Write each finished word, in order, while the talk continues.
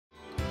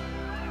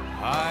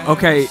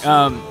Okay,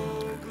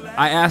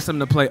 I asked him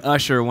to play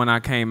Usher when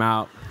I came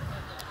out.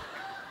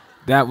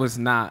 That was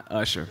not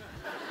Usher.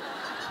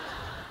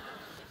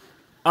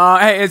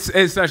 Hey,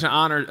 it's such an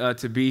honor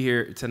to be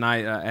here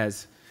tonight.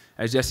 As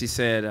Jesse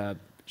said,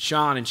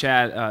 Sean and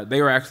Chad,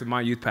 they were actually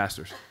my youth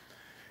pastors.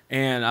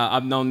 And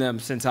I've known them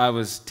since I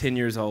was 10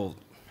 years old.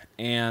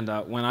 And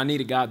when I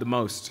needed God the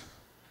most,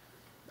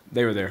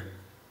 they were there.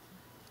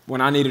 When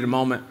I needed a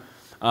moment,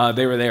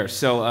 they were there.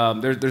 So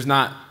there's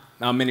not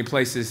many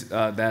places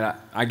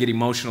that I get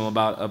emotional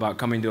about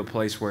coming to a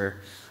place where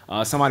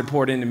somebody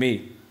poured into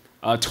me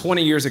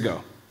 20 years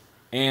ago.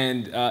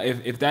 And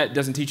if that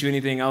doesn't teach you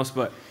anything else,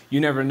 but you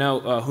never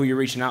know who you're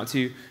reaching out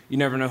to, you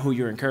never know who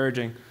you're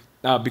encouraging,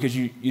 because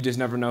you just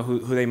never know who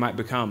they might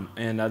become.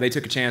 And they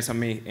took a chance on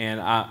me,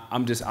 and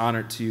I'm just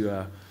honored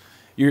to,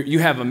 you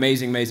have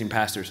amazing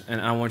pastors,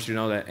 and I want you to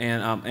know that.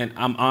 And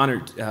I'm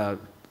honored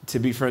to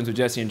be friends with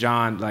Jesse and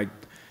John. Like,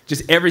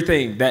 just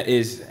everything that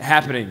is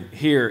happening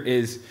here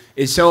is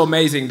so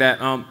amazing that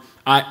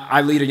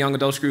I lead a young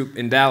adults group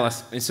in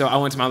Dallas. And so I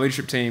went to my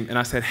leadership team, and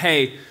I said,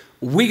 hey,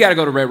 we got to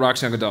go to Red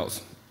Rocks Young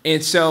Adults.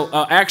 And so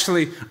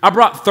actually, I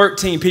brought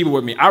 13 people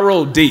with me. I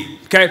rolled deep,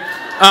 okay?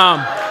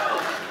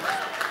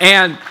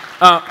 And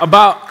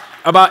about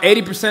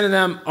 80% of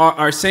them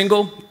are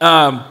single.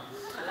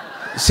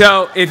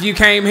 So if you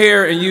came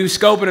here and you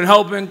scoping and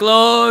hoping,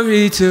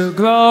 glory to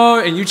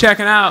glory, and you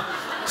checking out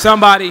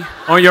somebody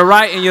on your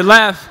right and your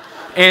left,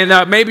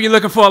 and maybe you're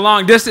looking for a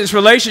long-distance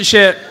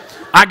relationship,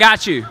 I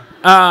got you.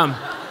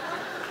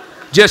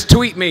 Just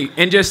tweet me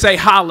and just say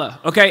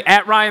holla, okay?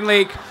 At Ryan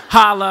Leak,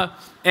 holla.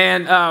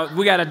 And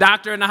we got a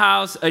doctor in the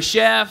house, a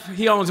chef.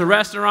 He owns a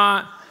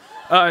restaurant.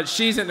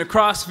 She's into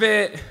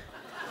CrossFit.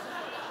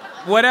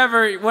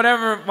 Whatever you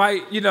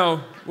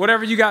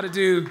got to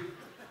do.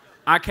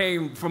 I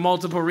came for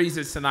multiple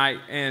reasons tonight,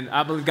 and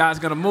I believe God's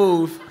going to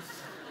move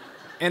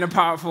in a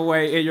powerful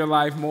way in your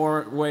life,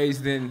 more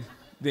ways than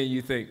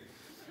you think.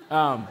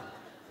 I'm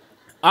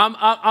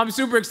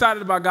super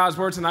excited about God's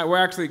word tonight. We're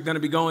actually going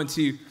to be going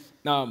to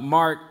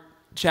Mark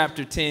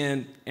chapter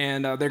 10,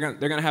 and they're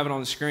gonna have it on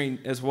the screen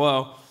as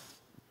well.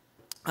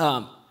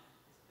 The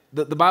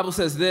Bible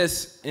says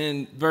this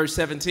in verse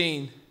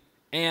 17,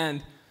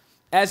 and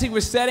as he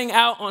was setting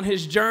out on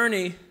his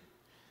journey,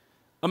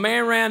 a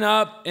man ran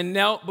up and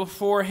knelt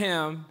before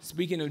him,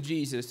 speaking of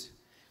Jesus,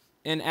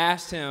 and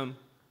asked him,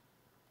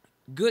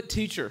 "Good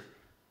teacher,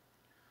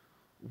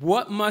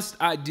 what must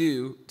I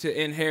do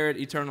to inherit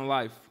eternal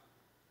life?"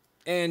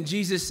 And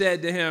Jesus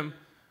said to him,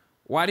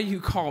 "Why do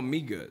you call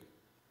me good?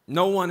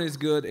 No one is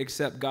good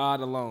except God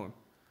alone.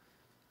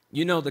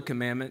 You know the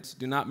commandments.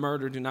 Do not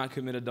murder, do not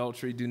commit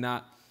adultery, do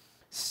not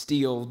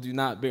steal, do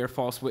not bear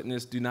false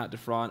witness, do not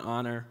defraud,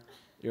 honor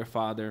your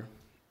father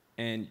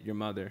and your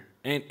mother."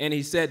 And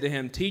he said to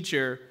him,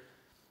 "Teacher,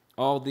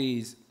 all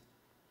these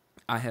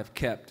I have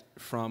kept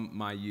from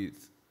my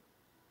youth."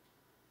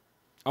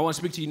 I want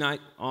to speak to you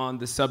tonight on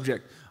the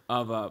subject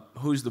of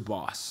who's the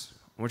boss.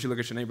 I want you to look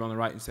at your neighbor on the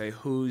right and say,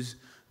 who's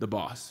the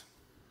boss?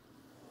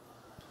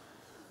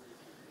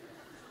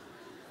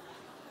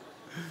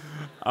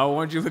 I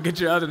want you to look at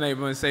your other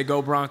neighbor and say,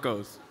 go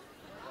Broncos.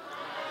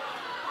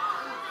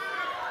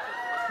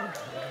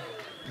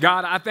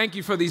 God, I thank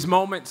you for these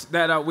moments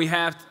that we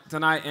have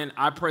tonight, and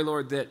I pray,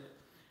 Lord, that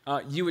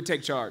you would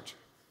take charge,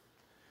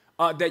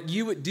 that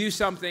you would do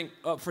something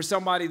for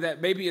somebody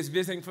that maybe is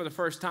visiting for the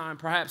first time,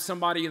 perhaps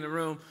somebody in the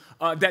room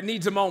that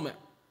needs a moment.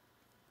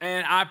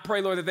 And I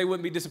pray, Lord, that they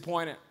wouldn't be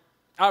disappointed.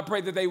 I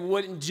pray that they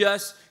wouldn't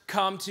just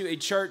come to a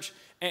church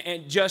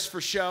and just for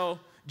show,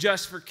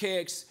 just for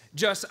kicks,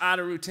 just out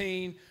of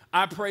routine.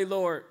 I pray,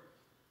 Lord,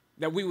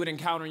 that we would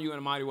encounter you in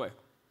a mighty way.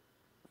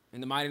 In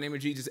the mighty name of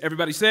Jesus.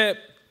 Everybody said,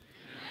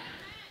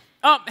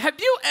 have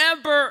you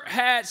ever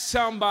had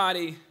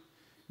somebody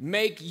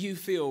make you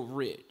feel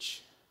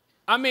rich?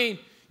 I mean,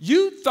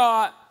 you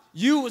thought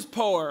you was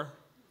poor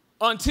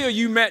until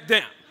you met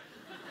them.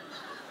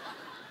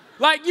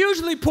 Like,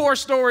 usually poor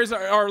stories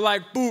are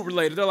like food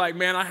related. They're like,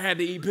 man, I had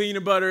to eat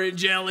peanut butter and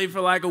jelly for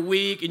like a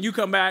week. And you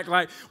come back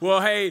like, well,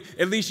 hey,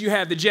 at least you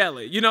had the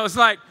jelly. You know, it's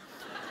like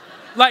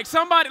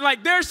somebody,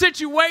 like their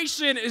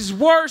situation is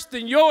worse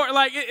than yours.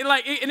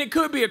 And it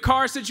could be a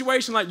car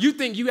situation. Like, you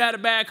think you had a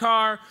bad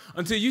car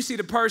until you see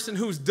the person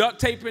who's duct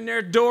taping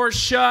their doors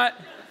shut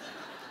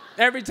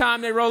every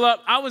time they roll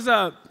up. I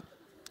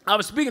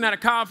was speaking at a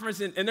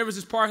conference, and there was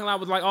this parking lot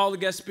with like all the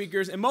guest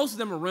speakers, and most of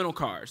them were rental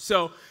cars.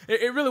 So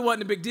it really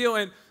wasn't a big deal.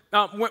 And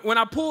when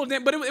I pulled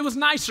in, but it was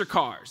nicer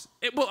cars.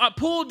 I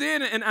pulled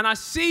in, and I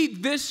see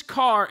this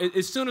car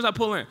as soon as I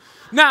pull in.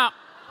 Now,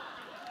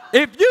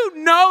 if you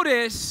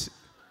notice,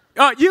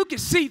 you can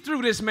see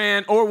through this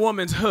man or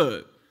woman's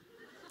hood.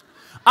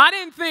 I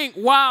didn't think,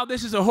 wow,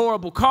 this is a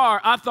horrible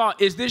car. I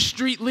thought, is this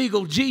street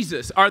legal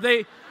Jesus? Are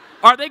they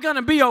going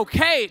to be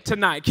okay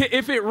tonight?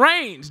 If it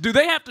rains, do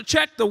they have to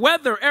check the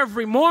weather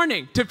every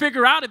morning to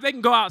figure out if they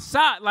can go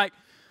outside?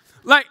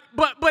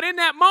 But in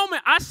that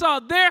moment, I saw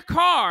their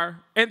car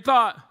and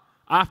thought,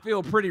 I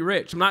feel pretty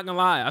rich. I'm not going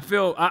to lie.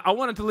 I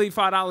wanted to leave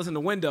 $5 in the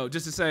window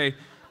just to say,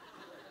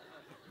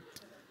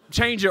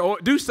 change it or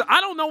do so.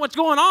 I don't know what's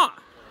going on.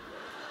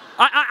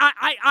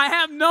 I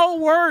have no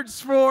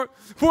words for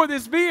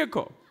this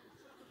vehicle.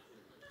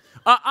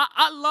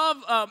 I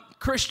love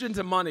Christians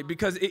and money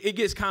because it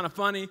gets kind of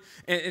funny.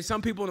 And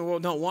some people in the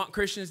world don't want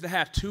Christians to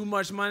have too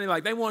much money.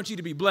 Like, they want you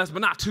to be blessed,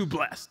 but not too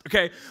blessed,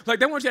 okay? Like,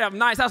 they want you to have a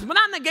nice house, but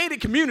not in a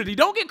gated community.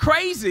 Don't get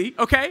crazy,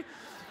 okay?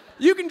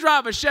 You can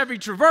drive a Chevy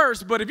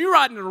Traverse, but if you're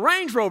riding a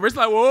Range Rover, it's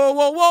like, whoa,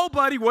 whoa, whoa,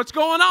 buddy, what's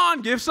going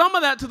on? Give some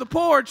of that to the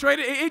poor. Trade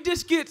it. It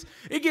just gets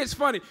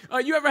funny.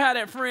 You ever had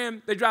that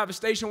friend, they drive a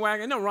station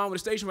wagon? Nothing wrong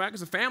with a station wagon.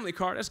 It's a family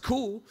car. That's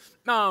cool.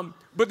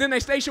 But then they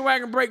station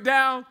wagon break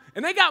down,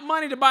 and they got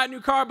money to buy a new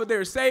car, but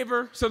they're a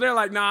saver. So they're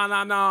like,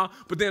 nah.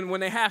 But then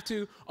when they have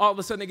to, all of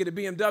a sudden they get a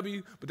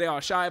BMW, but they all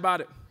shy about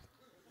it.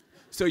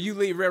 So you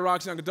leave Red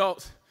Rocks Young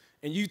Adults,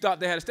 and you thought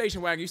they had a station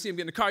wagon. You see them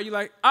get in the car. You're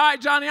like, all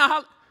right, Johnny,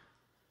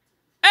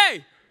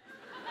 Hey,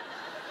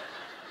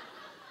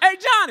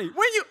 Johnny,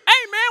 when you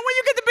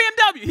get the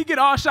BMW? He get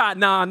all shot.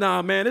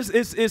 Nah, man, it's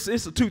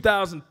a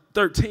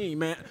 2013,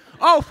 man.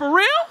 Oh, for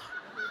real?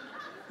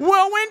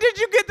 Well, when did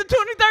you get the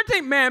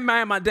 2013? Man,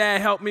 my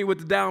dad helped me with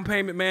the down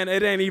payment, man.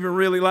 It ain't even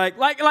really like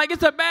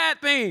it's a bad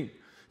thing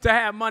to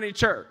have money in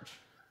church.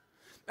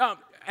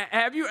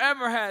 Have you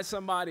ever had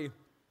somebody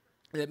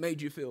that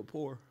made you feel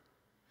poor?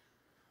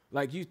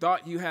 Like, you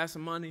thought you had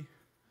some money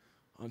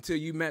until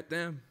you met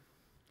them?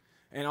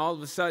 And all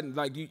of a sudden,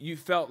 like, you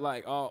felt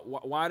like, oh,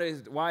 why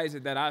is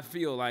it that I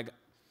feel like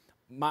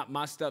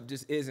my stuff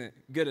just isn't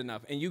good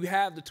enough? And you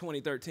have the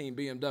 2013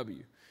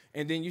 BMW,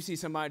 and then you see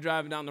somebody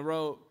driving down the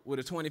road with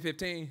a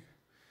 2015,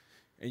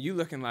 and you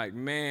looking like,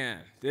 man,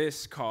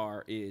 this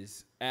car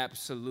is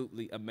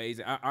absolutely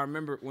amazing. I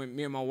remember when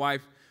me and my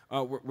wife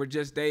were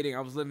just dating.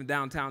 I was living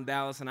downtown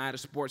Dallas, and I had a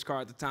sports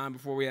car at the time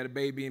before we had a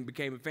baby and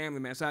became a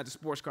family man. So I had the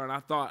sports car, and I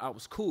thought I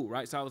was cool,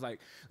 right? So I was like,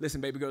 listen,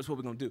 baby girl, this is what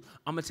we're going to do.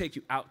 I'm going to take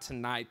you out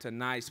tonight to a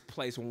nice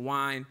place,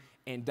 wine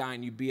and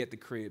dine. You be at the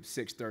crib,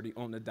 6:30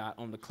 on the dot,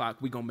 on the clock.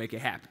 We're going to make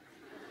it happen.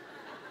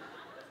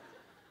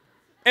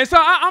 And so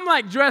I'm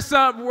like, dress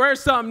up, wear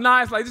something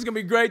nice. Like, this is going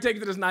to be great. Take you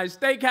to this nice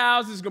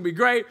steakhouse. This is going to be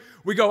great.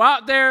 We go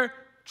out there,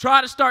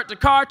 try to start the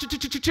car.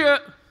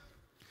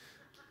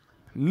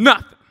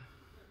 Nothing.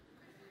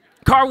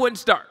 Car wouldn't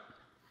start.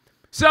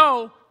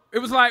 So it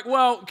was like,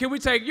 well, can we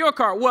take your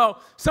car?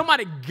 Well,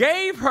 somebody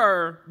gave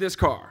her this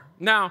car.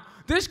 Now,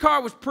 this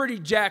car was pretty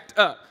jacked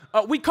up.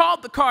 We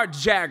called the car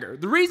Jagger.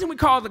 The reason we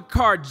called the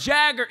car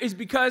Jagger is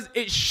because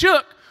it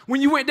shook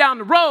when you went down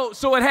the road,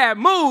 so it had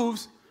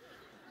moves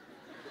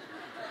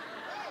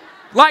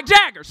like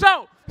Jagger.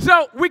 So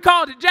we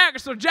called it Jagger.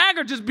 So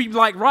Jagger just be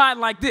like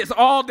riding like this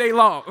all day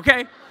long,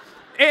 okay?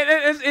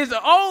 It's an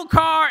old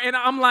car, and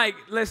I'm like,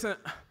 listen,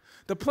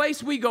 the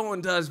place we go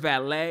and does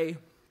valet,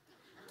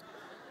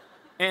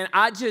 and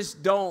I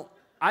just don't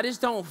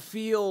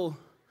feel,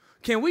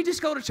 can we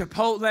just go to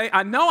Chipotle?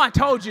 I know I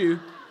told you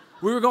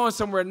we were going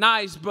somewhere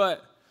nice,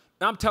 but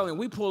I'm telling you,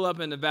 we pull up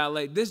in the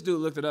valet. This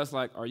dude looked at us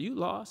like, are you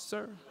lost,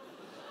 sir?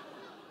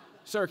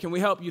 Sir, can we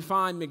help you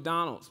find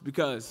McDonald's?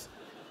 Because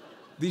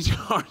these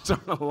cars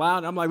aren't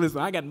allowed. I'm like, listen,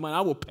 I got money.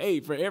 I will pay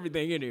for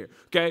everything in here,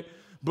 okay?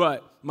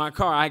 But my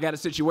car, I got a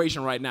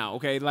situation right now,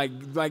 okay?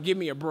 Like give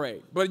me a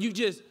break. But you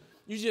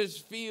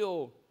just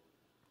feel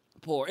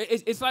poor.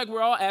 It's like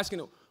we're all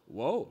asking,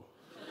 whoa.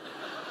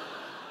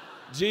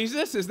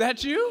 Jesus, is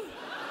that you?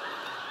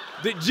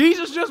 Did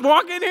Jesus just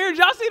walk in here? Did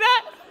y'all see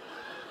that?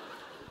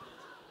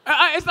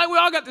 It's like we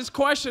all got this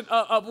question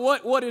of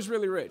what is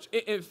really rich.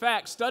 In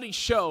fact, studies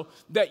show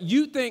that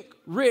you think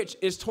rich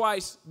is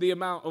twice the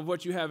amount of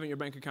what you have in your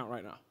bank account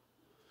right now.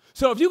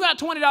 So if you got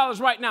 $20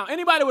 right now,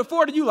 anybody with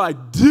 40, you like,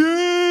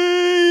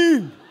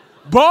 dang,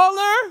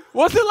 baller?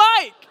 What's it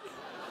like?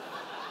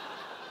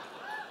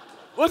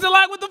 What's it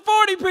like with the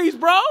 40-piece,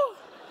 bro?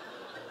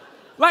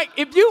 Like,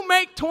 if you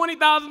make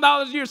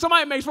 $20,000 a year,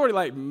 somebody makes 40,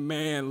 like,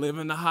 man,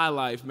 living the high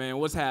life, man,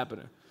 what's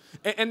happening?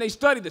 And they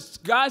study this.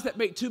 Guys that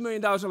make $2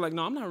 million are like,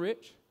 no, I'm not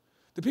rich.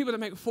 The people that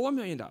make $4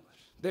 million,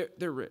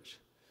 they're rich.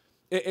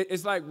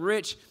 It's like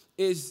rich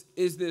is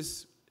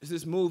this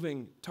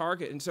moving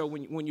target. And so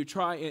when you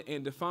try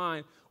and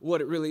define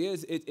what it really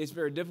is, it's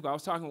very difficult. I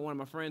was talking with one of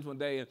my friends one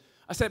day, and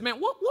I said, man,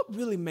 what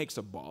really makes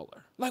a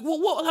baller? Like,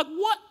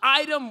 what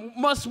item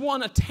must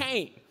one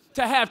attain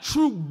to have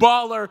true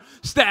baller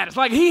status?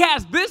 Like, he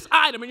has this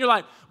item, and you're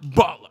like,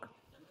 baller.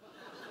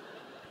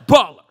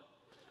 Baller.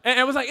 And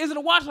it was like, is it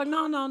a watch? Like,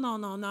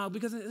 no,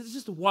 because it's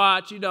just a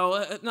watch, you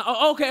know.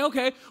 No, okay.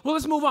 Well,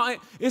 let's move on.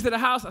 Is it a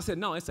house? I said,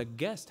 no, it's a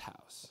guest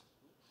house.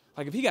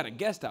 Like, if he got a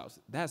guest house,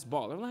 that's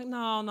baller. I'm like,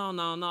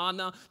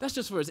 no. That's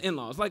just for his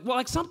in-laws. Like, well,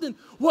 like something,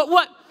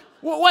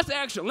 what's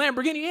extra?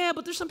 Lamborghini? Yeah,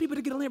 but there's some people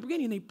that get a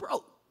Lamborghini and they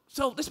broke.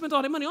 So they spent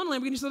all their money on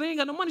Lamborghini, so they ain't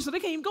got no money, so they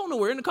can't even go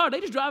nowhere in the car. They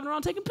just driving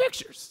around taking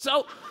pictures.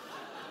 So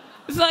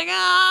it's like,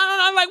 I don't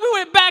know. Like, we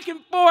went back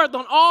and forth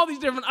on all these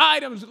different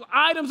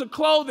items of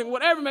clothing,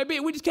 whatever it may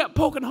be. We just kept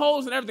poking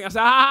holes and everything. I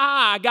said,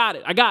 I got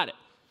it.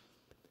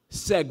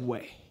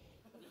 Segway.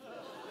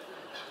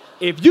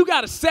 If you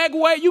got a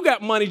Segway, you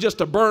got money just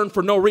to burn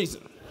for no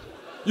reason.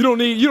 You don't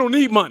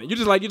need money. You're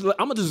just like, I'm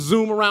gonna just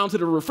zoom around to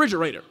the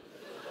refrigerator.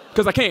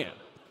 because I can.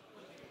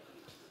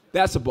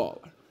 That's a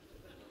baller.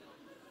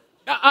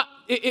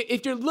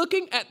 If you're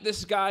looking at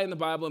this guy in the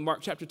Bible in Mark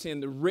chapter 10,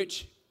 the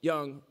rich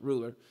young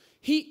ruler,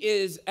 he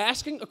is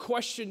asking a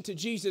question to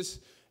Jesus,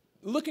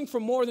 looking for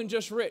more than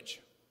just rich.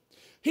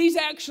 He's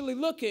actually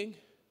looking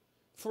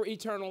for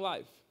eternal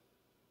life.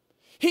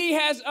 He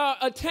has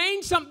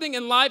attained something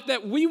in life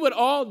that we would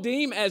all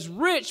deem as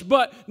rich,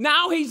 but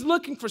now he's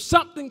looking for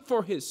something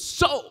for his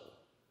soul.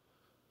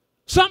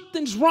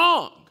 Something's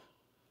wrong.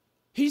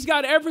 He's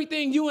got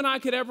everything you and I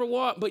could ever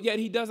want, but yet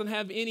he doesn't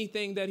have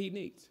anything that he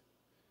needs.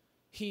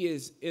 He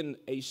is in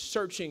a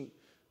searching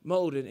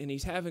mode, and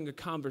he's having a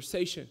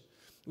conversation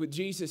with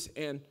Jesus,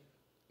 and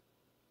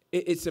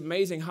it's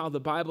amazing how the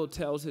Bible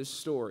tells his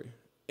story.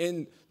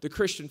 In the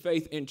Christian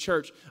faith in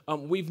church,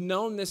 we've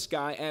known this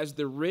guy as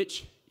the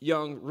rich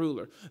young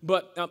ruler.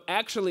 But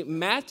actually,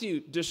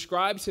 Matthew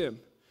describes him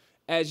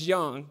as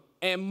young,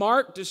 and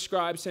Mark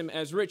describes him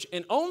as rich,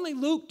 and only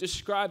Luke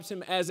describes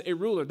him as a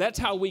ruler. That's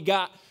how we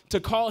got to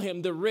call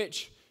him the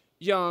rich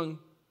young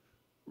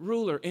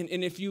ruler. And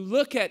if you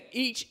look at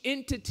each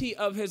entity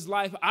of his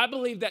life, I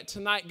believe that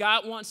tonight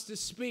God wants to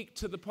speak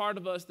to the part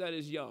of us that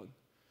is young.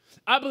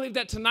 I believe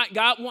that tonight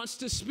God wants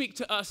to speak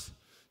to us,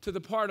 to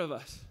the part of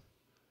us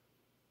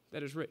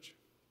that is rich.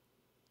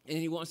 And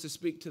he wants to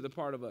speak to the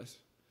part of us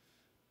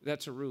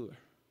that's a ruler.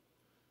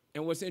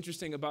 And what's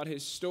interesting about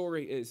his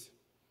story is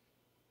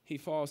he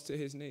falls to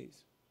his knees.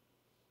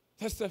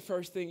 That's the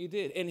first thing he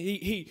did. And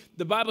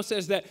the Bible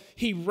says that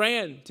he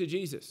ran to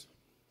Jesus.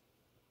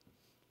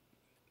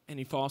 And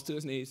he falls to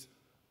his knees.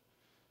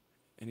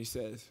 And he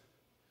says,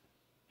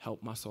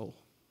 help my soul.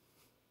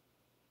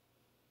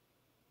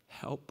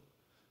 Help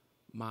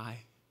my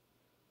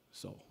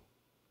soul.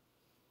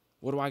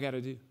 What do I got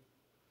to do?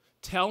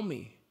 Tell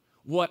me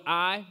what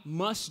I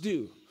must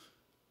do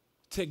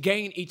to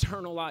gain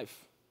eternal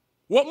life.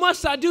 What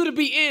must I do to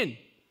be in?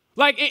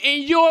 Like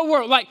in your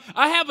world, like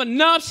I have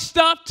enough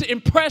stuff to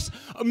impress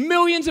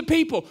millions of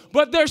people,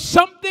 but there's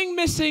something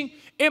missing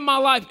in my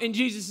life. And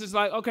Jesus is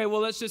like, okay,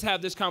 well, let's just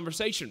have this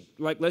conversation.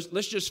 Like,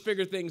 let's just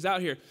figure things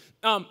out here.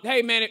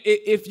 Hey, man,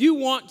 if you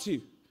want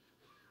to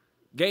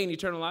gain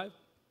eternal life,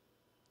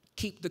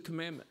 keep the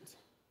commandments.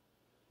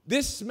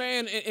 This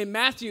man in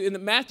the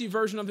Matthew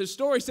version of his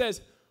story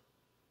says,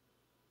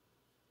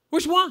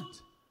 which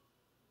ones?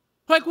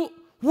 Like, well,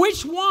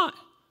 which one?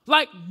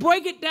 Like,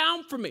 break it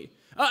down for me.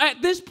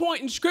 At this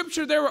point in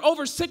Scripture, there were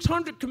over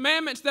 600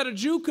 commandments that a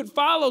Jew could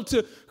follow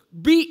to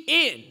be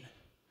in.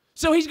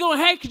 So he's going,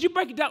 hey, could you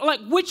break it down?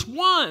 Like, which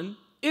one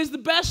is the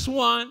best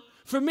one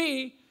for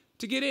me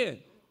to get in?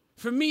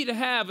 For me to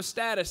have a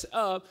status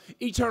of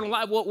eternal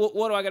life,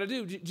 what do I got to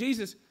do?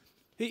 Jesus,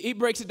 he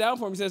breaks it down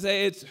for him. He says,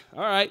 hey, it's all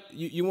right.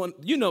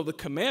 You know the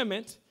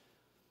commandments.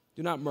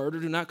 Do not murder,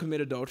 do not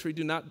commit adultery,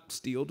 do not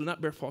steal, do not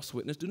bear false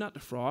witness, do not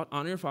defraud,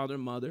 honor your father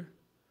and mother.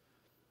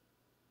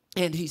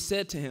 And he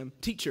said to him,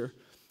 teacher,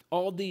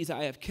 all these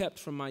I have kept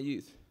from my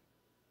youth.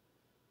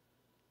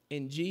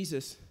 And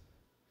Jesus,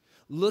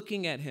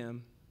 looking at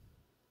him,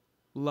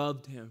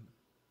 loved him.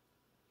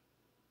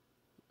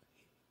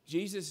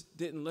 Jesus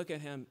didn't look at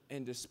him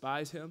and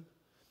despise him.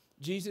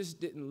 Jesus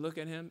didn't look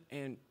at him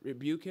and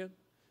rebuke him.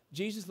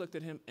 Jesus looked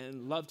at him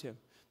and loved him.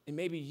 And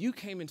maybe you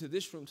came into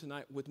this room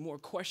tonight with more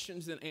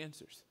questions than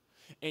answers.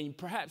 And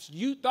perhaps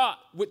you thought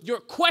with your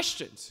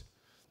questions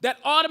that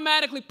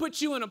automatically puts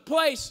you in a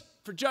place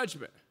for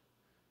judgment.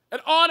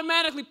 It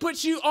automatically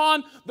puts you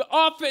on the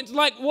offense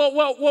like, well,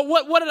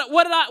 what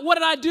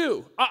did I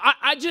do?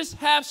 I just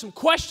have some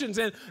questions.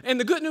 And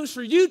the good news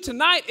for you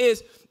tonight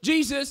is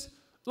Jesus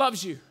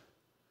loves you.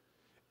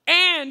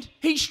 And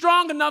he's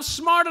strong enough,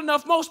 smart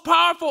enough, most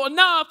powerful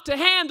enough to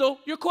handle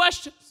your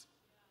questions.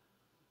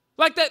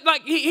 Like that,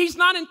 like he's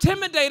not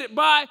intimidated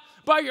by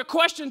your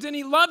questions, and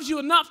he loves you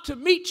enough to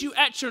meet you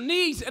at your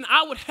knees. And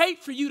I would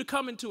hate for you to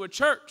come into a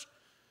church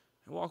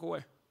and walk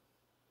away.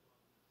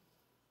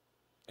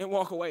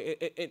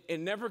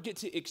 And never get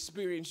to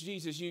experience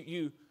Jesus.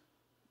 You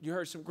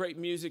heard some great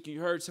music, you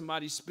heard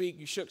somebody speak,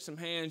 you shook some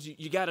hands,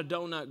 you got a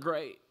donut,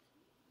 great.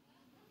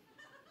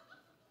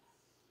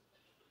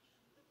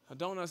 A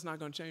donut's not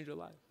going to change your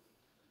life.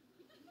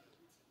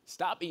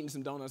 Stop eating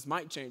some donuts,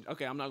 might change.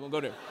 Okay, I'm not going to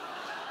go there.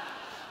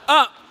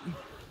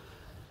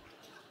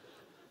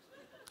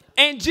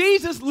 And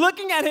Jesus,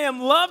 looking at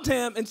him, loved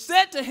him and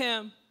said to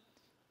him,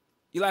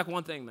 you lack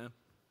one thing, man.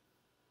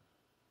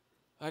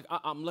 Like,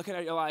 I'm looking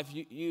at your life.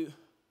 You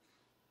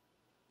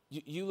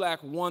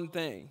lack one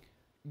thing.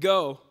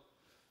 Go,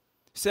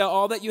 sell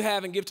all that you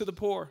have and give to the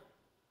poor,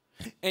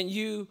 and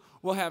you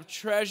will have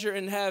treasure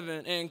in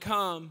heaven, and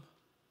come,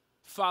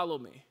 follow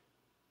me.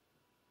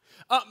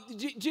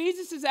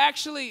 Jesus is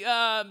actually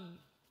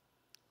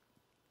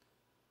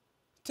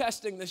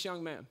testing this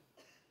young man.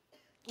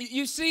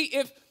 You see,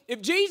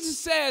 if Jesus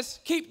says,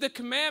 keep the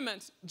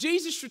commandments,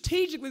 Jesus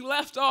strategically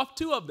left off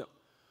two of them.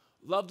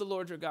 Love the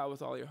Lord your God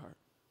with all your heart,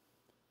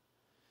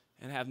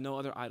 and have no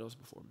other idols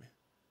before me.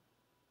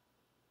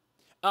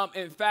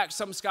 In fact,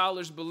 some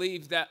scholars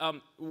believe that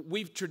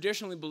we've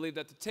traditionally believed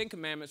that the Ten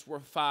Commandments were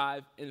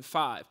 5 and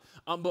 5.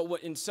 But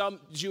what in some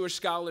Jewish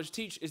scholars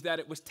teach is that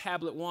it was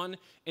tablet 1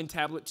 and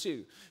tablet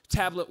 2.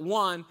 Tablet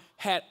 1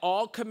 had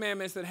all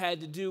commandments that had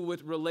to do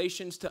with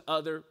relations to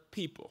other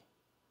people.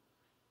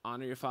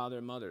 Honor your father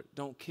and mother.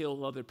 Don't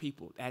kill other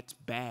people. That's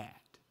bad.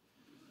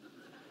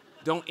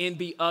 Don't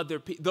envy other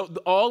people.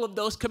 All of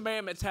those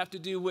commandments have to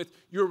do with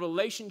your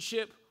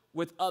relationship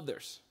with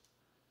others.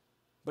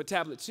 But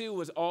tablet 2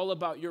 was all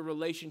about your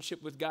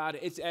relationship with God.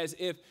 It's as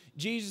if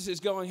Jesus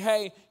is going,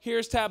 hey,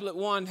 here's tablet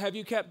 1. Have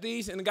you kept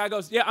these? And the guy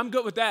goes, yeah, I'm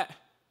good with that.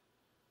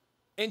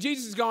 And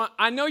Jesus is going,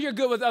 I know you're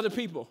good with other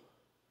people.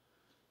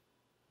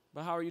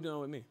 But how are you doing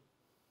with me?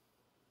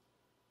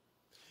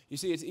 You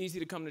see, it's easy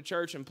to come to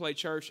church and play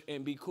church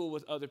and be cool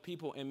with other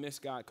people and miss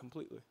God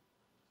completely.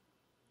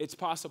 It's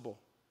possible.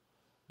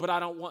 But I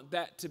don't want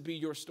that to be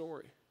your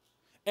story.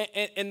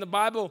 And the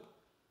Bible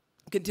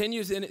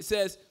continues and it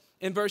says,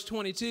 in verse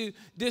 22,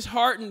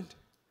 disheartened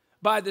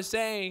by the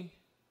saying,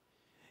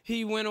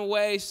 he went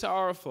away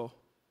sorrowful,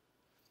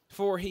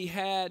 for he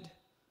had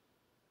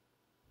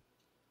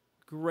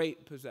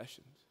great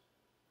possessions.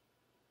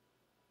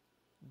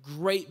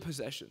 Great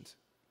possessions.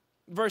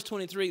 Verse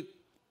 23, the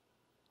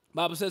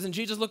Bible says, and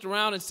Jesus looked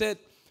around and said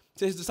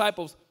to his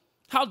disciples,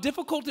 how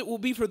difficult it will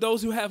be for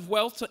those who have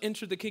wealth to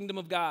enter the kingdom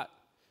of God.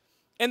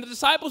 And the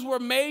disciples were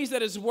amazed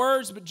at his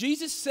words, but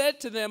Jesus said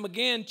to them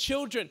again,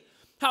 children,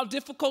 how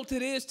difficult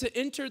it is to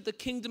enter the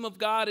kingdom of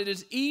God. It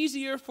is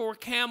easier for a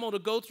camel to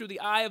go through the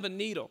eye of a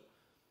needle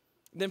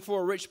than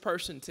for a rich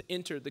person to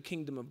enter the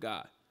kingdom of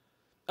God.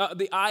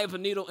 The eye of a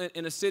needle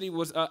in a city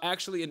was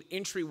actually an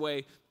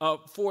entryway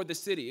for the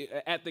city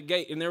at the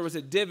gate. And there was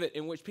a divot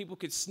in which people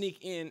could sneak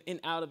in and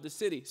out of the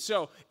city.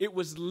 So it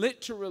was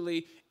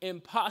literally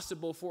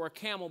impossible for a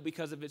camel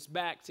because of its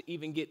back to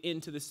even get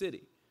into the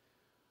city.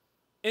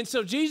 And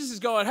so Jesus is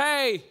going,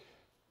 hey,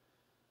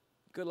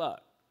 good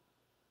luck.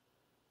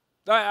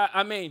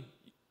 I mean,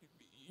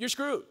 you're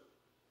screwed.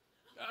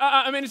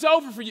 I mean, it's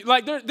over for you.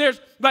 Like, there's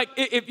like,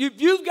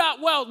 if you've got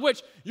wealth,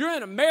 which you're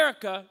in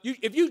America,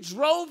 if you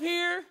drove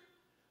here,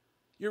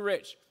 you're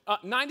rich.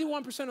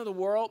 91% of the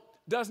world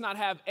does not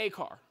have a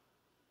car.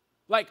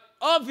 Like,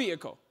 a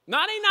vehicle.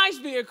 Not a nice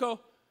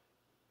vehicle,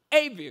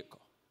 a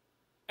vehicle.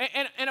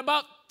 And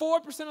about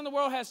 4% of the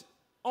world has,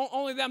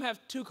 only them have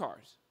 2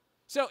 cars.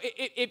 So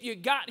if you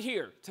got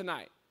here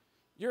tonight,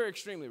 you're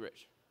extremely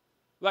rich.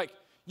 Like,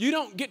 you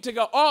don't get to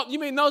go, oh, you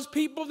mean those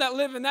people that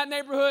live in that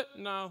neighborhood?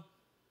 No.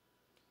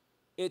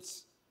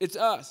 It's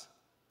us.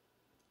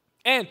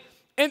 And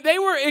they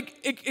were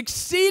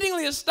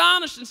exceedingly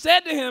astonished and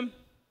said to him,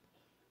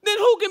 then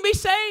who can be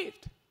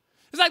saved?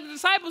 It's like the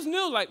disciples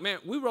knew, like, man,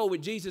 we roll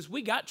with Jesus.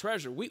 We got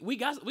treasure. We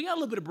got a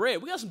little bit of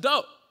bread. We got some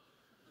dough.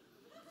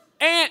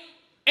 And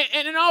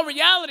in all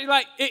reality,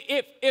 like,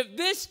 if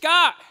this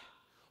guy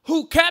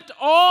who kept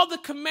all the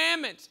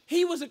commandments,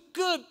 he was a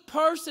good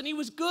person. He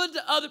was good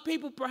to other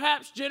people,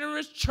 perhaps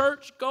generous,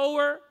 church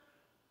goer.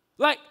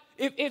 Like,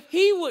 if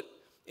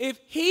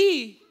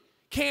he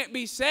can't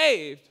be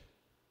saved,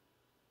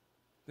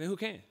 then who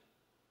can?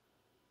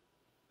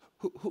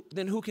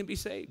 Then who can be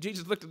saved?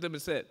 Jesus looked at them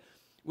and said,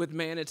 with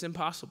man it's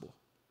impossible,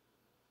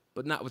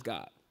 but not with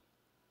God.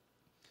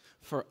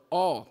 For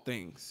all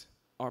things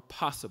are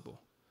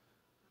possible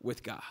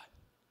with God.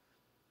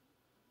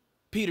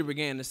 Peter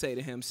began to say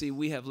to him, see,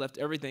 we have left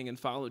everything and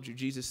followed you.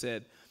 Jesus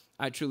said,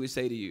 I truly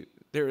say to you,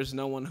 there is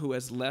no one who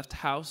has left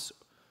house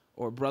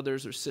or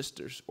brothers or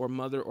sisters or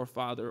mother or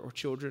father or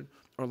children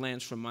or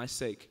lands for my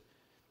sake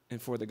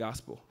and for the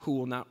gospel, who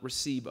will not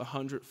receive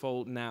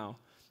 100-fold now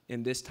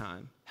in this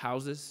time,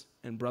 houses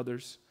and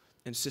brothers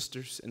and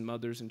sisters and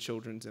mothers and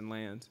children and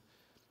lands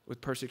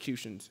with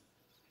persecutions,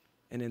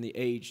 and in the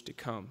age to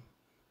come,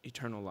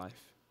 eternal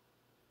life.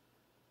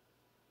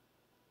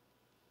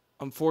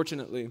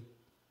 Unfortunately,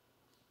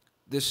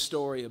 this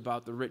story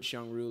about the rich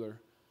young ruler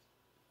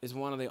is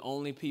one of the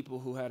only people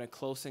who had a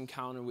close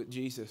encounter with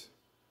Jesus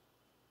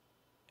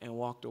and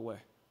walked away.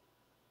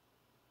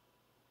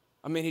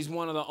 I mean, he's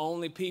one of the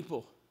only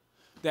people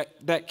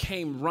that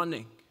came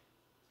running.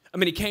 I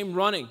mean, he came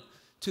running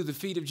to the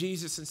feet of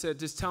Jesus and said,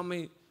 just tell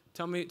me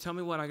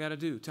what I got to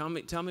do. Tell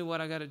me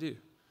what I got to do.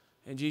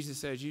 And Jesus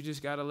says, you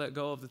just got to let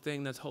go of the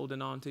thing that's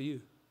holding on to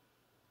you.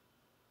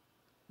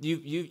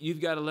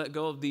 You've got to let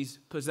go of these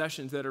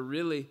possessions that are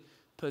really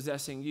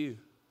possessing you.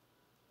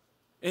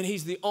 And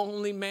he's the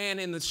only man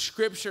in the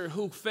scripture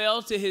who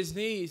fell to his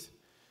knees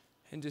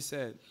and just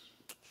said,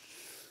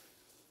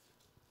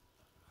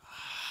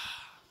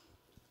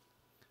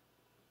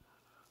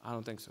 I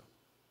don't think so.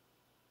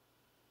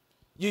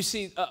 You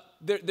see,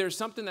 there's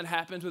something that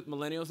happens with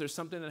millennials. There's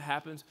something that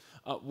happens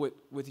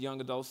with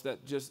young adults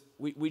that just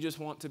we just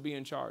want to be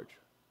in charge.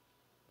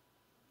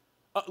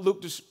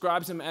 Luke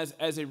describes him as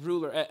a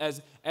ruler,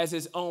 as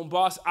his own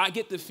boss. I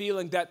get the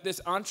feeling that this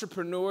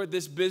entrepreneur,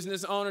 this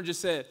business owner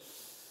just said,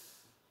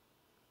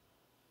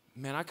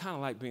 man, I kind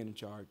of like being in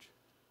charge.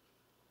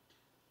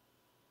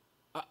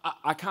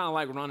 I kind of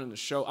like running the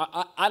show.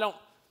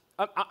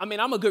 I mean,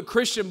 I'm a good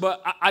Christian,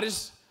 but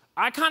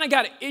I kind of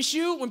got an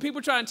issue when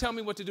people try and tell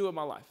me what to do with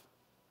my life.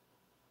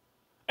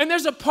 And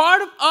there's a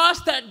part of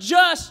us that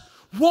just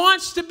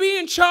wants to be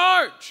in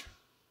charge.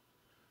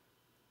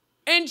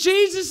 And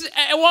Jesus,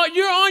 while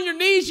you're on your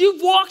knees,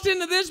 you've walked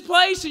into this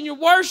place and you're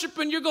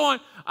worshiping, you're going,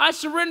 I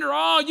surrender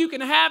all, you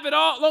can have it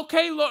all.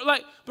 Okay, Lord,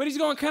 but he's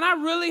going, can I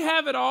really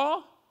have it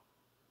all?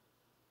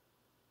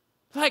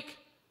 Like,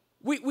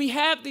 we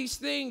have these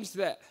things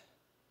that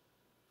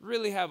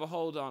really have a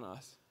hold on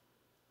us.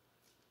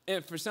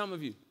 And for some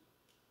of you,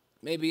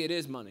 maybe it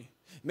is money.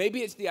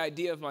 Maybe it's the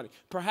idea of money.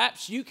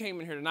 Perhaps you came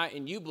in here tonight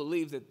and you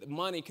believe that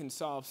money can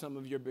solve some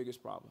of your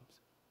biggest problems.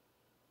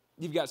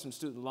 You've got some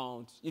student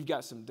loans. You've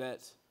got some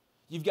debts.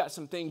 You've got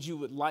some things you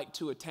would like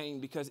to attain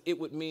because it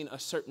would mean a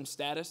certain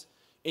status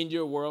in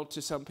your world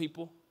to some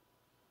people.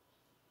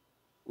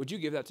 Would you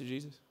give that to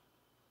Jesus?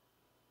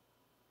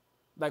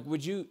 Like,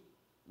 would you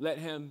let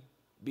him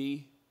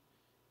be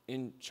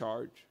in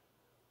charge?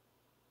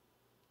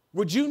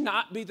 Would you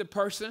not be the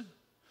person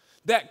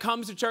that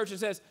comes to church and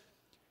says,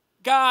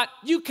 God,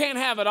 you can't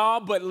have it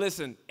all, but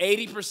listen,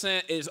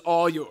 80% is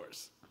all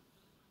yours.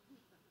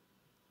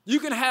 You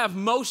can have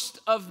most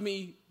of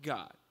me,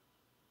 God.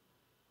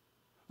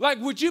 Like,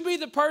 would you be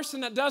the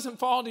person that doesn't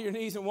fall to your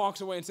knees and walks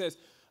away and says,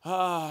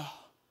 talk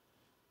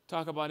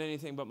about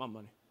anything but my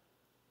money.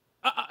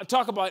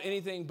 Talk about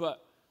anything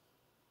but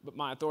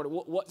my authority.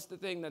 What's the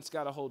thing that's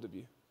got a hold of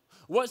you?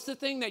 What's the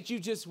thing that you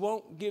just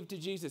won't give to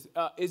Jesus?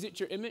 Is it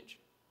your image?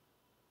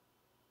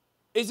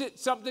 Is it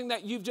something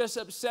that you've just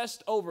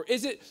obsessed over?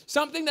 Is it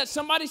something that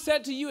somebody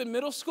said to you in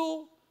middle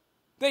school?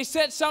 They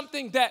said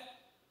something that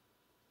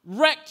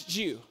wrecked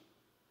you.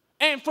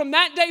 And from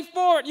that day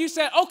forward, you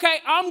said, okay,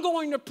 I'm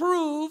going to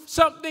prove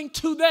something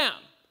to them.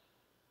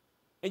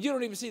 And you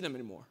don't even see them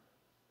anymore.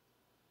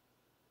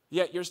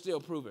 Yet you're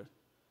still proving.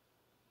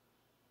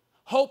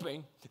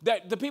 Hoping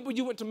that the people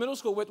you went to middle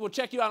school with will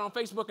check you out on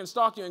Facebook and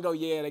stalk you and go,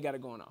 yeah, they got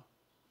it going on.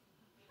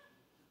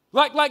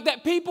 Like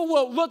that people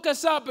will look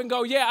us up and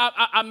go, yeah,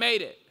 I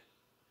made it.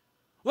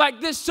 Like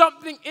there's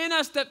something in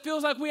us that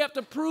feels like we have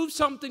to prove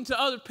something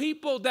to other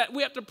people, that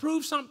we have to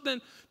prove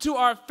something to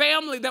our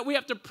family, that we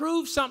have to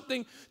prove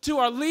something to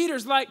our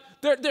leaders. Like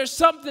there's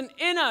something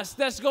in us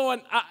that's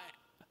going,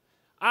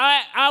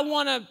 I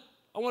want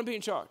to be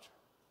in charge.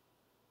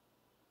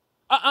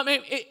 I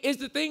mean, is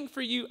the thing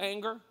for you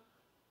anger?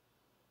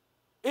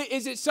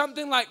 Is it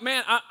something like,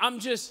 man, I'm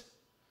just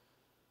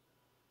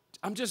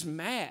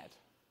mad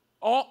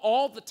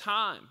all the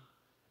time.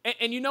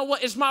 And you know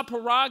what? It's my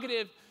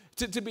prerogative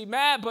to be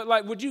mad, but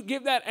like, would you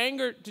give that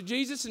anger to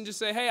Jesus and just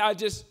say, hey, I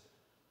just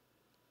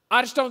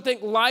don't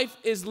think life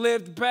is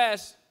lived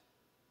best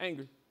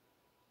angry?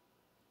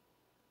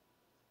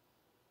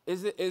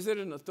 Is it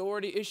an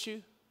authority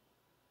issue?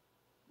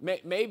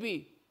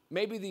 Maybe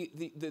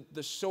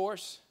the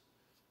source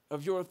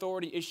of your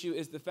authority issue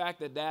is the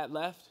fact that dad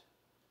left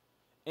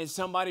and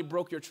somebody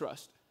broke your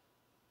trust.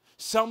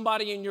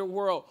 Somebody in your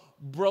world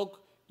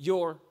broke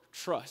your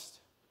trust.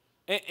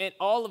 And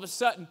all of a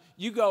sudden,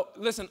 you go,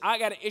 listen, I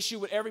got an issue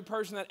with every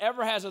person that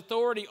ever has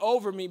authority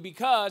over me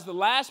because the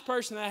last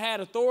person that had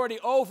authority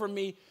over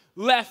me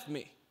left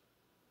me.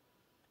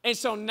 And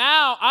so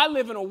now I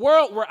live in a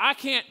world where I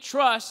can't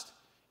trust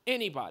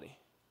anybody.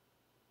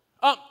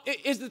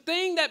 Is the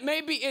thing that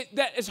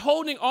that is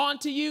holding on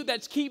to you,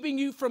 that's keeping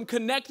you from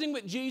connecting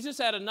with Jesus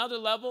at another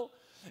level,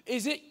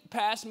 is it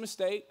past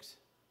mistakes?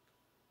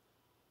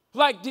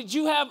 Like, did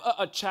you have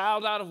a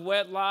child out of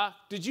wedlock?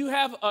 Did you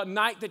have a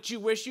night that you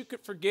wish you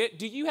could forget?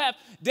 Do you have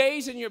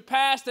days in your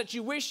past that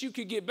you wish you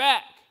could get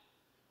back?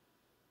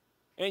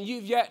 And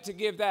you've yet to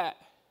give that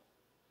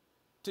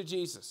to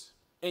Jesus.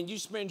 And you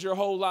spend your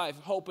whole life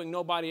hoping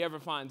nobody ever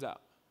finds out.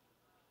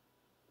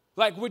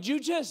 Like, would you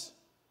just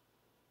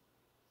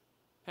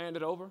hand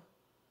it over?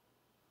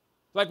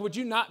 Like, would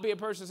you not be a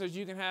person that says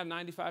you can have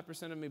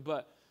 95% of me,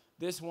 but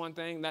this one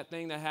thing, that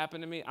thing that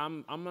happened to me,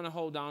 I'm going to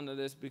hold on to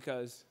this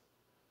because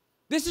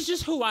this is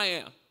just who I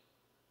am.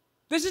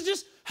 This is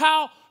just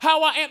how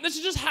I am. This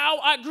is just how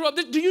I grew up.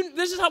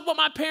 This is what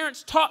my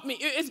parents taught me.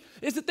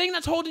 It's the thing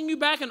that's holding you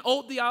back in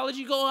old theology.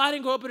 You go, I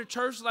didn't grow up in a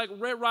church like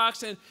Red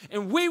Rocks,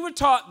 and we were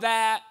taught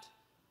that.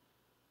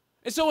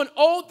 And so an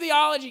old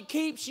theology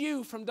keeps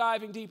you from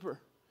diving deeper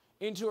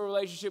into a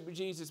relationship with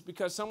Jesus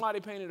because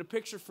somebody painted a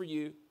picture for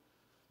you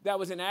that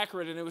was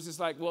inaccurate, and it was just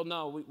like, well,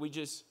 no,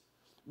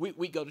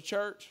 we go to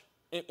church,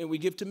 and we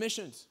give to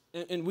missions,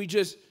 and we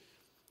just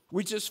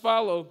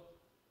follow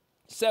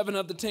 7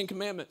 of the 10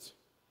 commandments.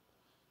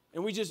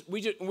 And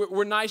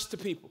we're nice to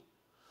people.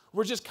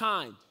 We're just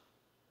kind.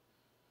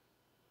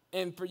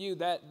 And for you,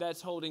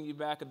 that's holding you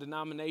back. A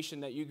denomination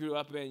that you grew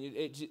up in,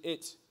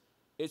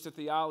 it's a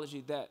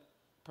theology that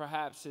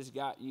perhaps has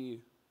got you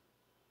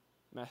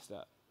messed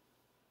up.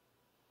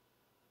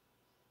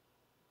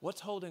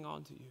 What's holding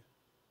on to you?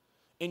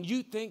 And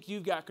you think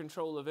you've got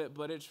control of it,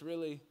 but it's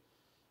really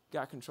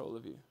got control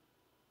of you.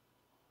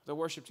 The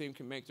worship team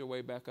can make their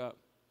way back up.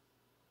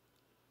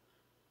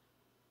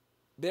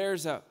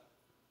 There's a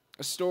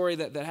story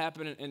that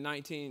happened in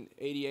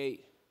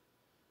 1988.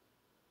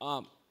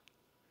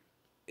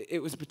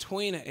 it was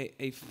between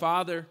a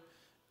father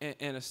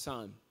and a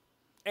son.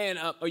 And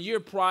a year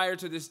prior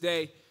to this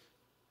day,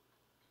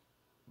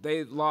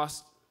 they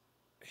lost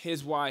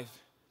his wife,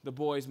 the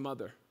boy's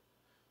mother,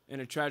 in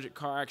a tragic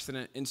car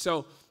accident. And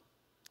so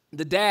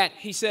the dad,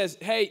 he says,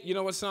 hey, you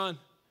know what, son?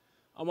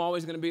 I'm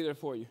always going to be there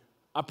for you.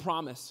 I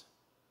promise.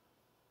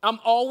 I'm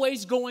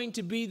always going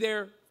to be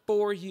there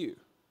for you.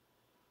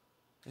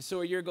 And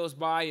so a year goes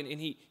by, and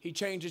he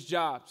changes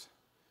jobs.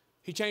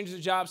 He changes the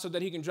job so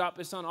that he can drop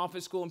his son off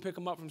at school and pick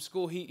him up from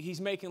school.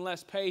 He's making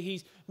less pay.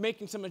 He's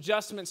making some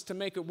adjustments to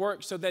make it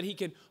work so that he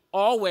can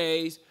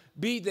always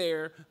be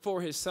there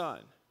for his son.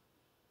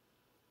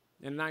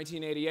 In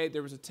 1988,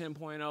 there was a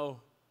 10.0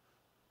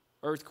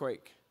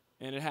 earthquake,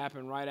 and it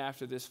happened right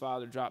after this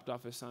father dropped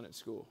off his son at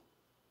school.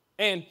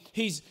 And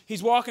he's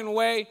walking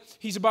away.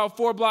 He's about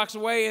 4 blocks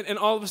away, and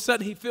all of a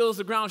sudden he feels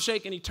the ground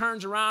shake, and he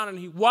turns around, and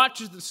he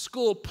watches the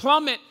school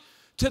plummet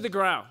to the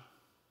ground.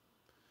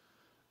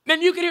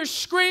 Then you can hear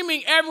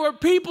screaming everywhere.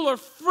 People are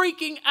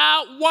freaking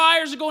out.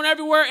 Wires are going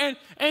everywhere,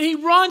 and he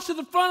runs to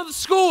the front of the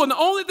school, and the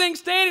only thing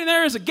standing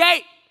there is a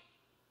gate.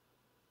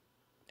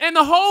 And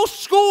the whole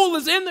school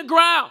is in the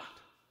ground.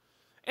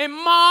 And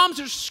moms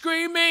are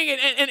screaming,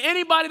 and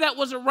anybody that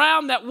was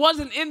around that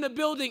wasn't in the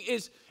building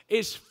is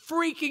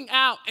freaking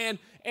out. And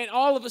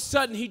all of a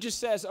sudden, he just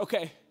says,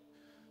 okay,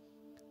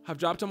 I've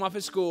dropped him off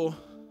at school.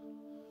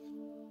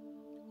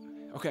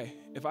 Okay,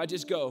 if I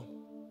just go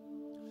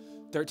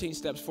 13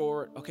 steps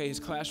forward, okay, his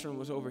classroom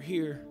was over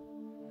here.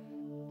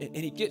 And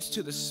he gets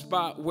to the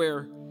spot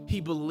where he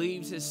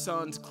believes his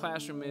son's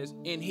classroom is,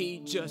 and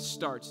he just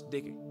starts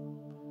digging.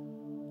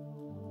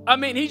 I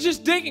mean, he's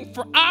just digging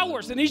for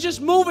hours, and he's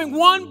just moving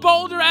one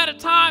boulder at a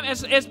time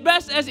as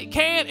best as he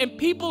can, and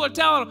people are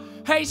telling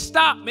him, hey,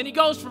 stop. And he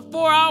goes for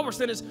 4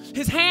 hours, and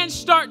his hands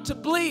start to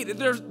bleed.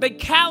 They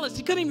callous.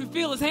 He couldn't even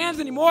feel his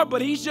hands anymore,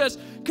 but he's just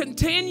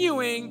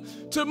continuing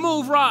to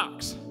move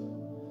rocks.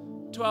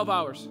 12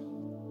 hours.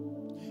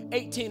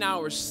 18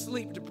 hours,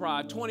 sleep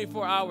deprived,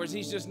 24 hours,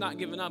 he's just not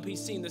giving up.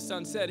 He's seen the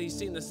sunset, he's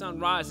seen the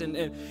sunrise, and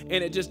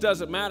it just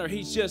doesn't matter.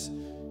 He's just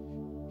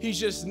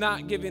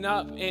not giving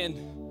up.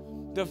 And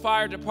the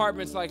fire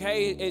department's like,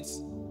 hey,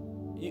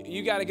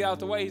 you got to get out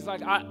the way. He's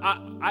like,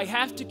 I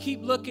have to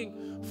keep looking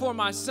for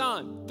my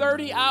son.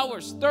 30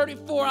 hours,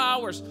 34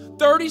 hours,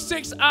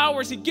 36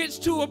 hours. He gets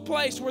to a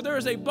place where there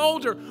is a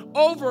boulder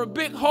over a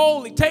big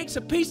hole. He takes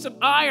a piece of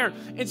iron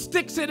and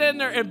sticks it in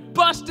there and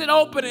busts it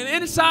open. And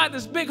inside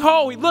this big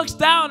hole, he looks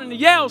down and he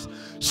yells,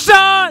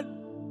 son!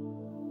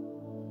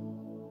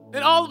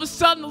 And all of a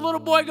sudden, the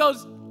little boy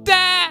goes,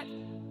 Dad!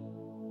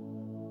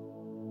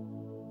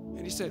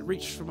 And he said,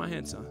 reach for my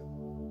hand, son.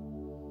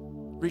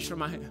 Reach for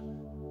my hand.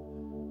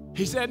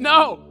 He said,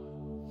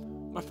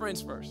 no, my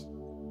friends first.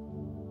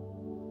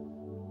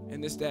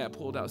 And this dad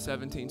pulled out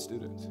 17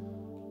 students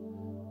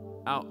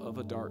out of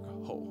a dark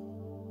hole.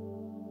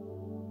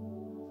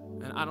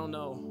 And I don't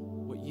know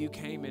what you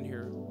came in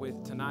here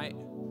with tonight.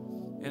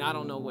 And I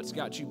don't know what's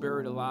got you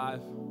buried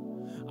alive.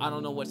 I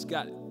don't know what's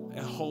got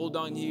a hold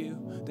on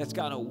you, that's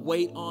got a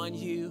weight on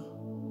you.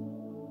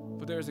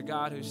 But there's a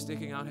God who's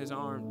sticking out his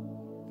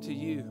arm to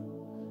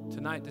you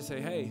tonight to say,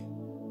 hey,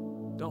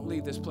 don't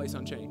leave this place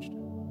unchanged.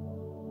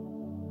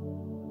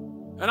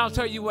 And I'll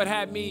tell you what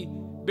had me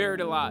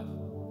buried alive.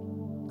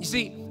 You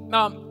see,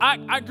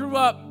 I grew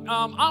up,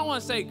 I don't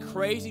want to say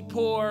crazy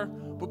poor,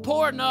 but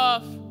poor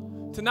enough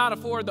to not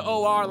afford the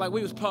OR like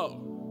we was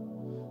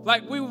po.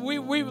 Like we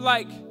were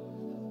like,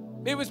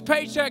 it was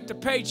paycheck to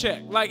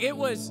paycheck. Like it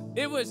was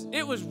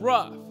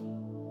rough.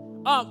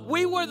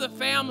 We were the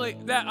family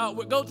that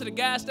would go to the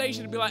gas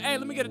station and be like, hey,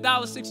 let me get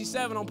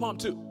 $1.67 on pump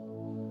 2.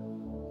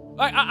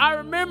 Like, I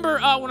remember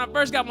when I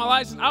first got my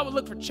license, I would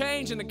look for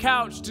change in the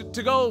couch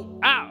to go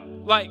out.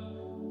 Like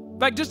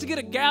just to get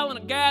a gallon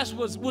of gas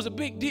was a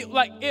big deal.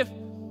 Like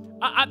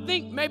I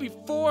think maybe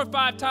 4 or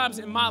 5 times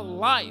in my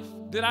life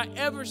did I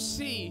ever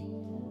see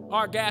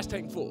our gas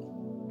tank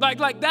full.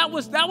 Like that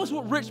was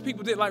what rich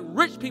people did. Like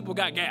rich people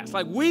got gas.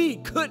 Like we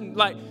couldn't,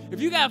 like if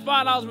you got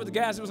 $5 worth of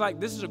gas, it was like,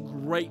 this is a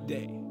great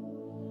day.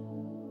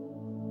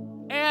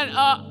 And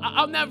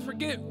I'll never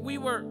forget, we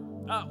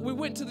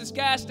went to this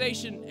gas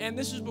station, and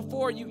this was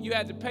before you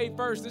had to pay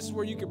first. This is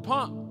where you could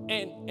pump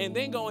and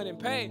then go in and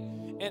pay.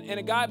 And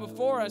a guy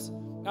before us,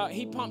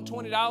 he pumped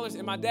 $20,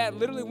 and my dad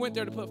literally went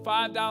there to put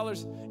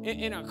 $5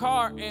 in our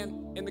car,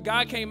 and the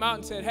guy came out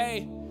and said,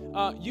 hey,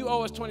 you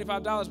owe us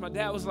 $25. My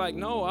dad was like,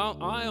 no,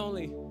 I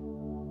only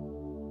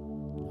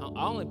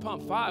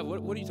pumped 5.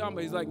 What are you talking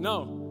about? He's like,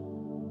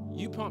 no,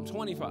 you pumped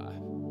 25.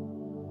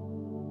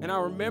 And I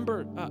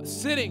remember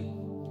sitting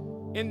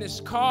in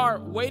this car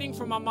waiting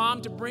for my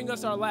mom to bring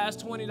us our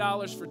last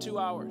 $20 for 2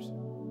 hours.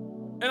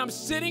 And I'm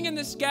sitting in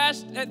this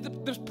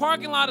this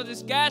parking lot of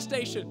this gas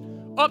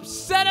station,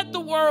 upset at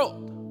the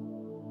world.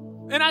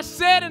 And I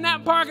said in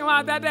that parking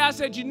lot that day, I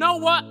said, you know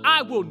what?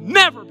 I will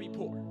never be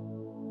poor.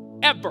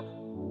 Ever.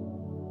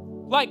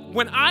 Like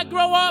when I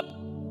grow up,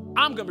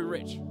 I'm going to be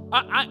rich.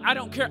 I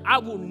don't care. I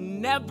will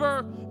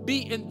never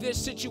be in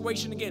this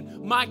situation again.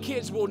 My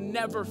kids will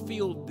never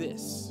feel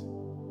this.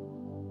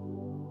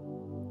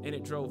 and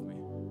it drove me.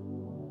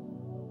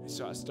 And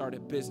so I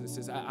started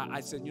businesses. I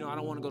said, I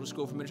don't want to go to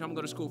school for ministry. I'm going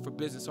to go to school for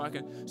business so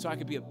I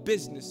can be a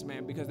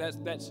businessman, because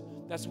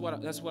that's what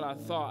I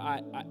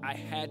thought I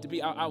had to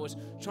be. I was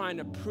trying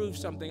to prove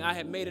something. I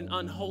had made an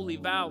unholy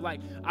vow,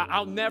 like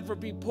I'll never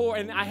be poor.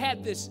 And I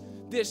had this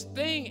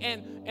thing,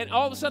 and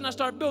all of a sudden I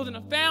start building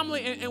a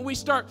family, and we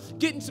start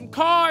getting some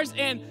cars,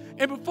 and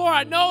before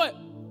I know it,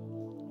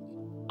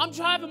 I'm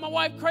driving my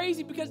wife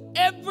crazy, because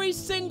every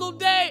single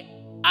day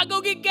I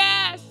go get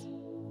gas.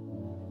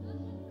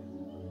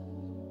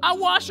 I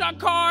wash our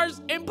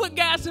cars and put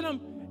gas in them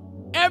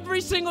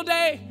every single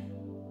day.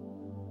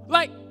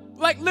 Like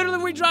literally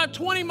we drive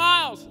 20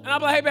 miles. And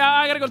I'm like, hey, babe,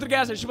 I got to go to the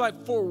gas station. She's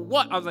like, for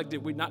what? I was like,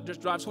 did we not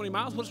just drive 20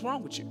 miles? What's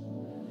wrong with you?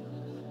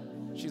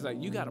 She's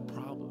like, you got a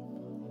problem.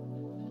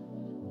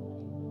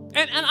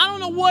 And I don't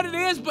know what it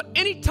is, but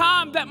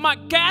anytime that my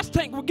gas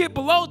tank would get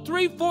below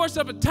 3/4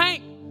 of a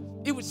tank,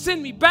 it would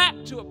send me back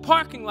to a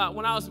parking lot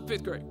when I was in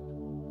 5th grade.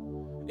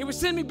 It would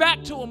send me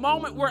back to a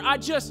moment where I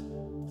just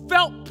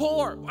felt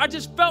poor. I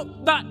just felt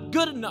not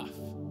good enough.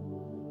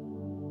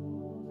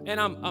 And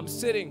I'm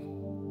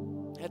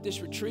sitting at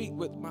this retreat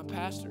with my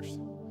pastors,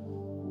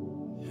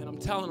 and I'm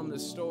telling them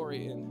this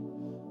story,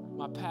 and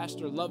my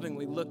pastor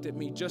lovingly looked at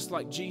me just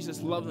like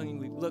Jesus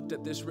lovingly looked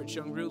at this rich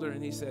young ruler,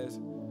 and he says,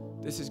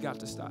 this has got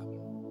to stop.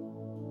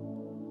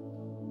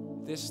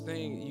 This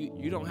thing,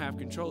 you don't have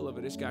control of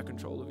it. It's got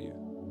control of you.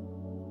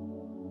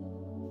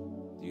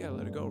 You got to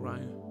let it go,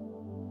 Ryan.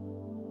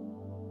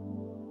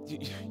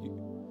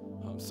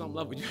 On some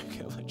level, you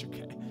gotta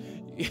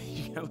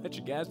let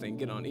your gas tank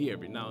get on E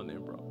every now and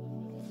then, bro.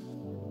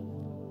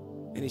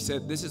 And he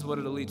said, this is what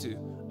it'll lead to.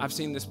 I've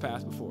seen this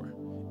path before,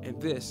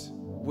 and this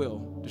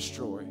will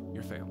destroy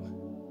your family.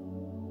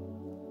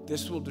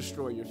 This will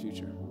destroy your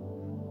future.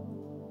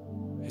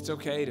 It's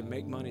okay to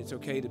make money. It's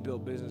okay to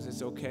build business.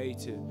 It's okay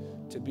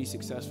to be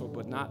successful,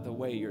 but not the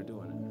way you're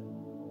doing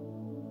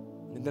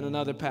it. And then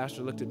another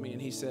pastor looked at me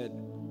and he said,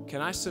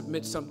 can I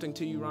submit something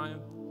to you,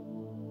 Ryan?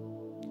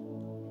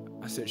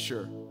 I said,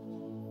 sure.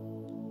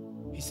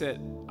 He said,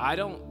 I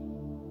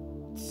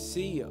don't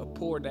see a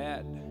poor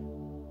dad.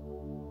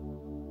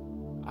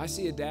 I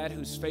see a dad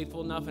who's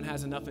faithful enough and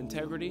has enough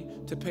integrity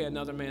to pay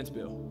another man's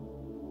bill.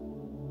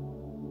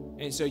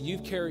 And so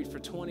you've carried for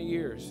 20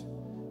 years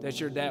that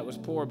your dad was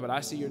poor, but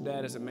I see your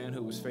dad as a man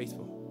who was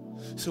faithful.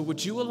 So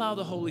would you allow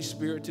the Holy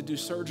Spirit to do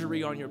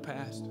surgery on your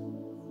past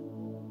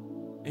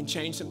and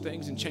change some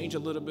things and change a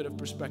little bit of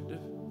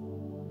perspective?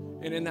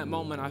 And in that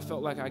moment, I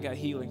felt like I got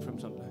healing from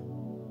something.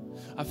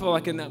 I felt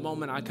like in that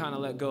moment, I kind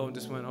of let go and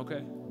just went,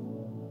 okay.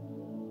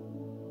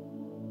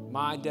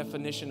 My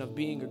definition of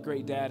being a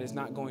great dad is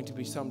not going to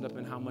be summed up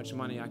in how much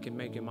money I can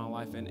make in my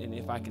life and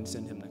if I can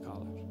send him to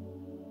college.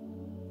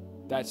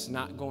 That's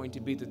not going to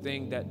be the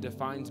thing that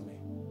defines me.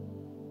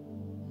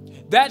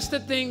 That's the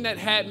thing that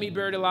had me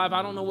buried alive.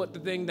 I don't know what the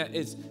thing that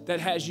is that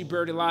has you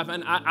buried alive.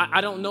 And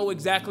I don't know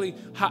exactly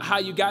how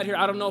you got here.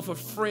 I don't know if a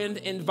friend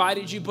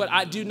invited you, but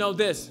I do know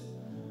this.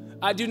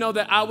 I do know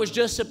that I was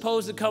just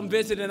supposed to come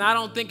visit, and I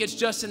don't think it's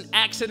just an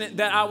accident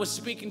that I was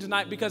speaking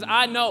tonight, because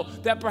I know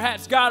that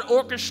perhaps God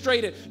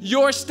orchestrated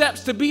your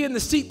steps to be in the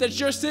seat that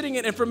you're sitting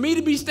in, and for me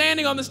to be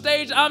standing on the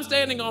stage I'm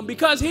standing on,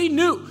 because he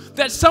knew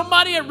that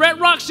somebody at Red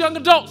Rocks Young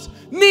Adults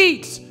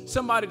needs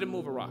somebody to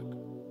move a rock.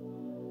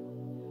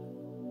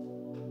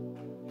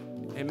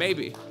 And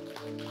maybe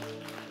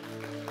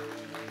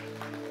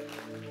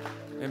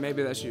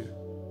that's you.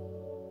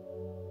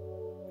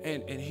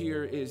 And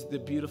here is the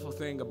beautiful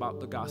thing about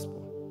the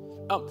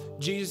gospel.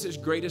 Jesus'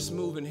 greatest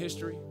move in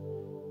history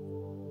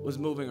was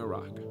moving a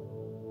rock.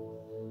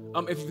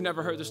 If you've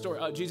never heard the story,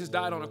 Jesus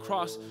died on a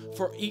cross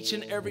for each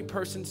and every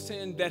person's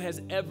sin that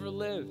has ever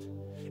lived.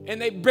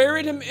 And they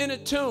buried him in a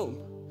tomb.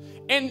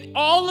 And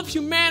all of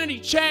humanity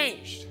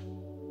changed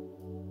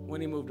when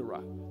he moved a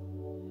rock.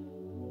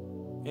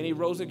 And he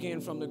rose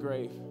again from the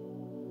grave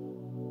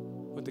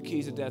with the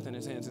keys of death in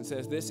his hands and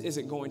says, this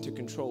isn't going to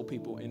control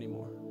people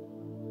anymore.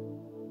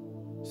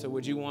 So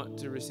would you want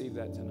to receive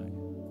that tonight?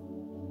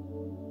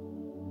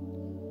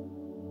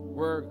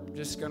 We're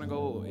just going to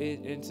go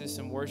into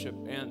some worship.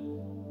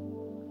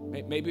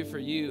 And maybe for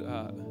you,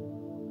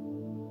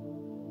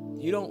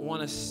 you don't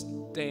want to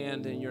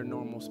stand in your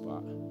normal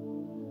spot.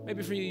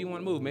 Maybe for you, you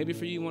want to move. Maybe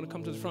for you, you want to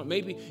come to the front.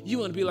 Maybe you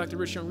want to be like the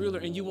rich young ruler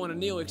and you want to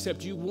kneel,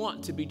 except you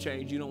want to be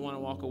changed. You don't want to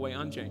walk away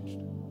unchanged.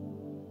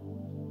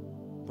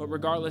 But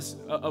regardless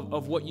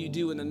of what you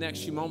do in the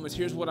next few moments,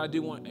 here's what I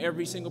do want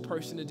every single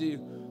person to do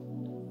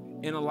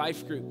in a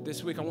life group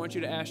this week. I want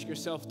you to ask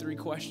yourself 3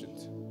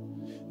 questions.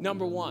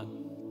 Number 1,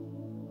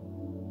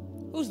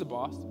 who's the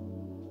boss?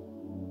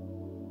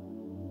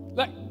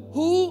 Like,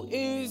 who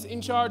is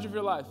in charge of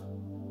your life?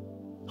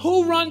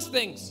 Who runs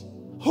things?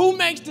 Who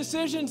makes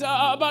decisions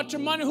about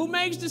your money? Who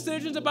makes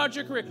decisions about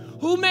your career?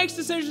 Who makes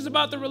decisions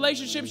about the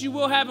relationships you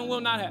will have and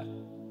will not have?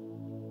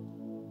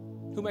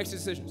 Who makes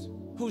decisions?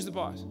 Who's the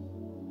boss?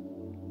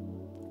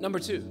 Number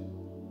 2,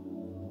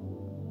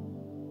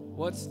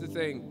 what's the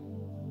thing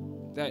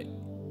that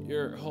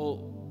you're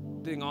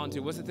holding on to?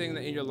 What's the thing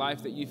that in your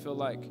life that you feel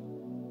like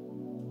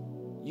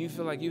you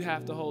feel like you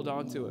have to hold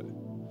on to it,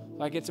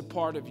 like it's a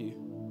part of you.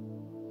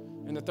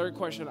 And the third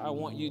question I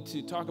want you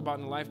to talk about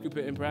in the life group,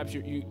 and perhaps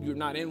you're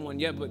not in one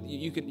yet, but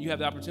you have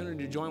the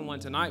opportunity to join one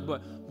tonight,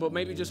 but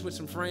maybe just with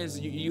some friends,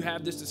 you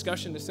have this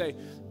discussion to say,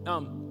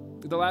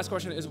 the last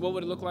question is, what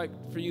would it look like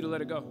for you to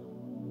let it go?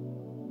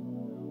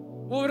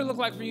 What would it look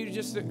like for you to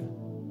just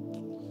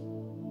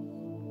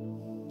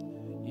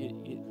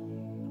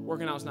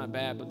working out's not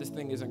bad, but this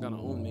thing isn't going to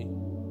own me?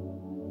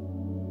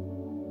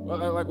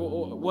 Like,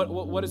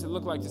 what does it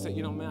look like to say,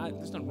 man,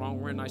 there's nothing wrong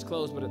wearing nice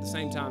clothes, but at the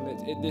same time,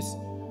 this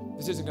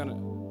isn't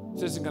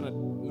gonna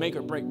make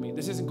or break me.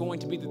 This isn't going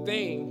to be the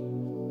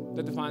thing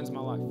that defines my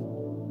life.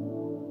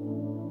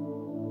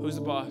 Who's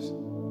the boss?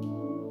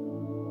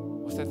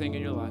 What's that thing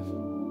in your life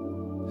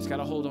that's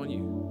got a hold on you?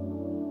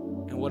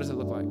 And what does it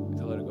look like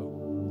to let it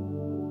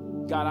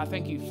go? God, I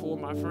thank you for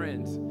my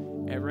friends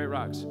at Ray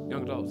Rocks,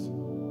 young adults.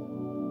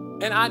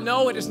 And I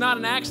know it is not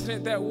an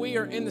accident that we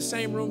are in the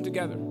same room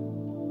together.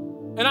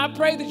 And I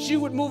pray that you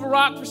would move a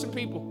rock for some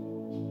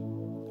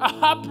people.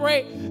 I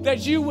pray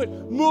that you would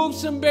move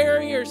some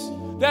barriers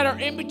that are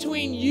in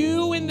between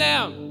you and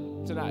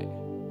them tonight.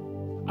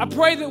 I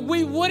pray that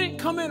we wouldn't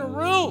come in a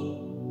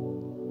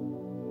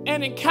room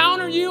and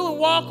encounter you and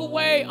walk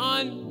away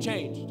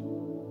unchanged.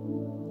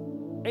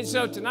 And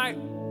so tonight,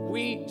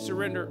 we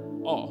surrender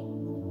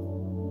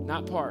all,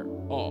 not part,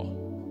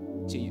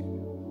 all to you.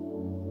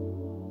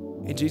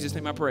 In Jesus'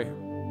 name I pray.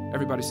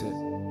 Everybody said.